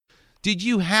Did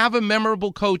you have a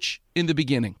memorable coach in the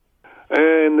beginning?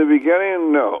 In the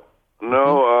beginning, no.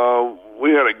 No,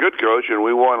 we had a good coach, and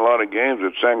we won a lot of games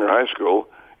at Sanger High School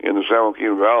in the San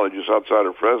Joaquin Valley, just outside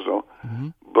of Fresno.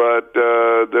 But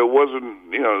there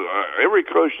wasn't, every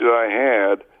coach that I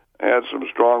had some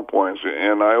strong points,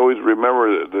 and I always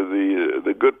remember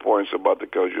the good points about the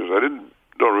coaches. I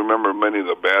don't remember many of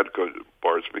the bad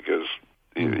parts because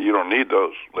you don't need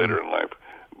those later in life.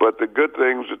 But the good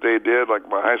things that they did, like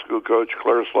my high school coach,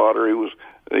 Claire Slaughter, he was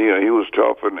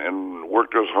tough and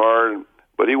worked us hard,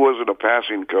 but he wasn't a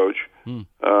passing coach.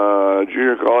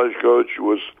 Junior college coach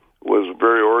was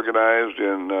very organized,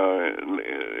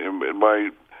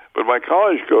 but my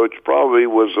college coach probably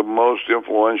was the most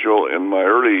influential in my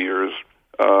early years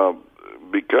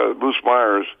because Moose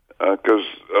Myers, because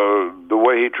the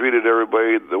way he treated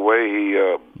everybody, the way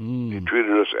he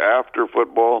treated us after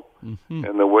football,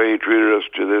 and the way he treated us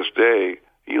to this day,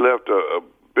 he left a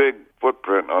big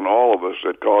footprint on all of us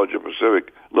at College of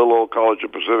Pacific, little old College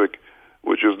of Pacific,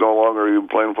 which is no longer even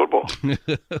playing football.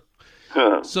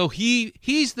 So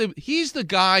he's the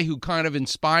guy who kind of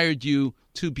inspired you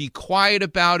to be quiet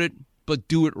about it, but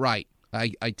do it right.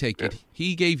 I take it.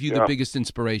 He gave you the biggest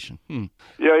inspiration.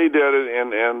 Yeah, he did it,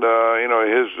 and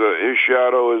his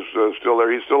shadow is still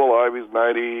there. He's still alive. He's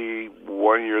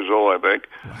 91 years old, I think.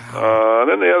 Wow. And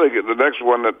then the next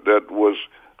one that was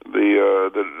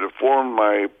that formed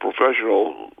my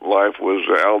professional life was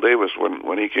Al Davis.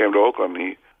 When he came to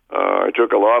Oakland, I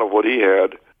took a lot of what he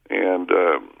had and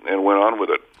went on with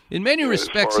it. In many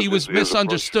respects, he was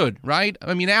misunderstood, right?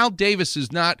 I mean, Al Davis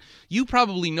is not, you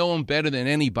probably know him better than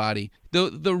anybody.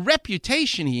 The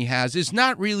reputation he has is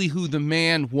not really who the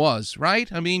man was, right?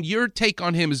 I mean, your take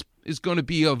on him is going to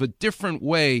be of a different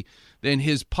way than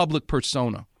his public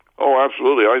persona. Oh,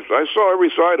 absolutely. I saw every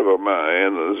side of him,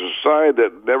 and there's a side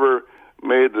that never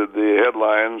made the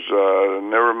headlines,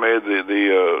 never made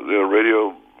the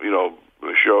radio,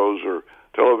 shows or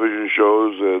television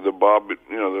shows,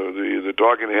 the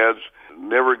talking heads,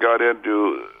 never got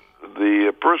into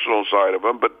the personal side of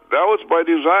him, but that was by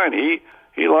design.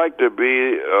 He liked to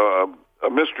be a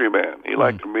mystery man. He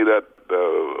liked to be that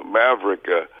maverick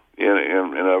in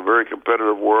a very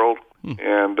competitive world,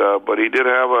 and but he did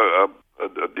have a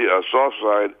soft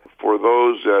side for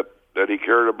those that he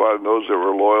cared about and those that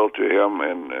were loyal to him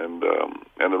and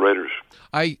the Raiders.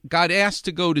 I got asked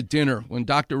to go to dinner when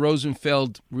Dr.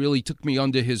 Rosenfeld really took me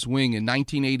under his wing in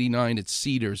 1989 at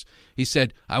Cedars. He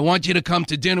said, I want you to come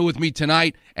to dinner with me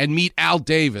tonight and meet Al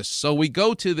Davis. So we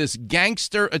go to this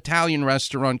gangster Italian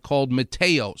restaurant called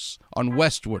Matteo's on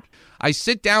Westwood. I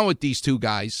sit down with these two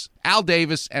guys, Al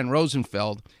Davis and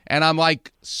Rosenfeld, and I'm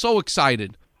like so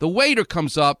excited. The waiter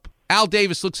comes up. Al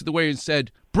Davis looks at the waiter and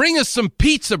said, bring us some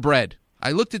pizza bread.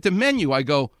 I looked at the menu. I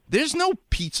go, there's no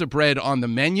pizza bread on the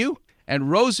menu. And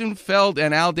Rosenfeld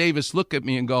and Al Davis look at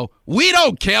me and go, we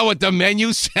don't care what the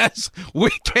menu says. We're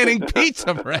getting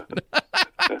pizza bread.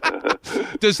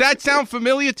 Does that sound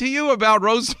familiar to you about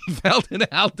Rosenfeld and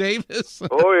Al Davis?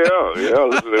 Oh, yeah.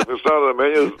 Listen, if it's not on the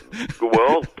menu,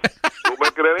 well, we'll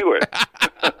make it anyway.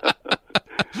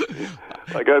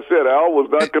 Like I said, Al was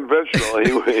not conventional.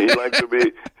 He liked to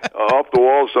be off the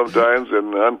wall sometimes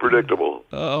and unpredictable.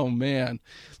 Oh, man.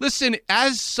 Listen,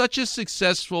 as such a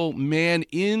successful man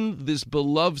in this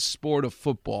beloved sport of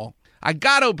football, I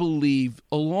got to believe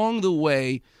along the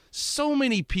way, so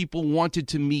many people wanted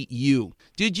to meet you.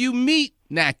 Did you meet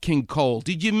Nat King Cole?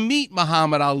 Did you meet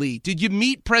Muhammad Ali? Did you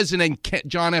meet President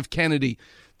John F. Kennedy?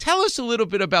 Tell us a little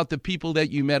bit about the people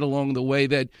that you met along the way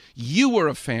that you were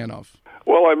a fan of.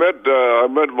 Well, I met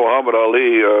Muhammad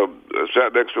Ali.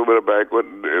 Sat next to him at a banquet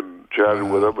and chatted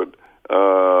with him, and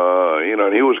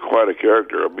and he was quite a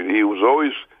character. I mean, he was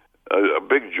always a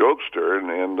big jokester,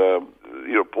 and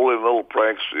pulling little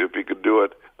pranks if he could do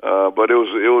it. But it was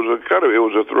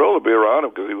a thrill to be around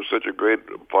him because he was such a great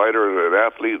fighter and an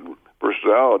athlete and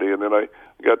personality. And then I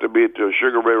got to meet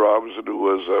Sugar Ray Robinson, who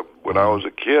was when I was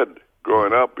a kid.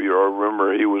 Growing up, I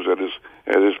remember he was at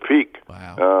his peak.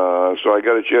 Wow. So I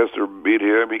got a chance to meet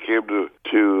him. He came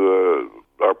to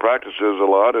our practices a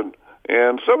lot, and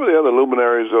some of the other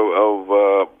luminaries of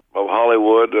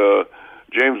Hollywood.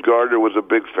 James Gardner was a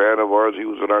big fan of ours. He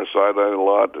was on our sideline a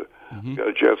lot. Got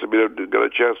a chance to meet him. Got a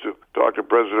chance to talk to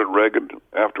President Reagan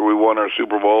after we won our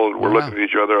Super Bowl. And we're looking at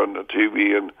each other on the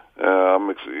TV, and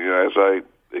as I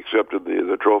accepted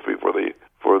the trophy for the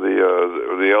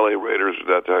LA Raiders at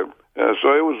that time.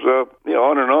 So it was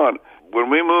on and on. When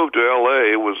we moved to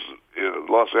LA, it was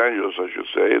Los Angeles, I should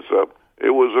say.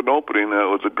 It was an opening.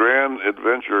 It was a grand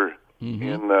adventure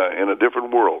in a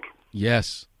different world.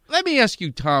 Yes. Let me ask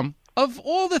you, Tom, of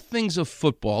all the things of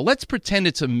football, let's pretend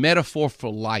it's a metaphor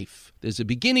for life. There's the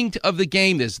beginning of the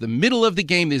game, there's the middle of the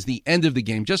game, there's the end of the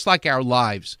game, just like our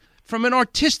lives. From an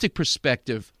artistic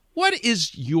perspective, what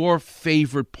is your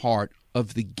favorite part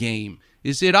of the game?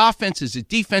 Is it offense? Is it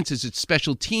defense? Is it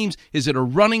special teams? Is it a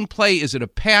running play? Is it a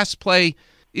pass play?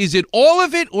 Is it all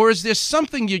of it, or is there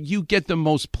something you get the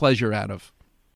most pleasure out of?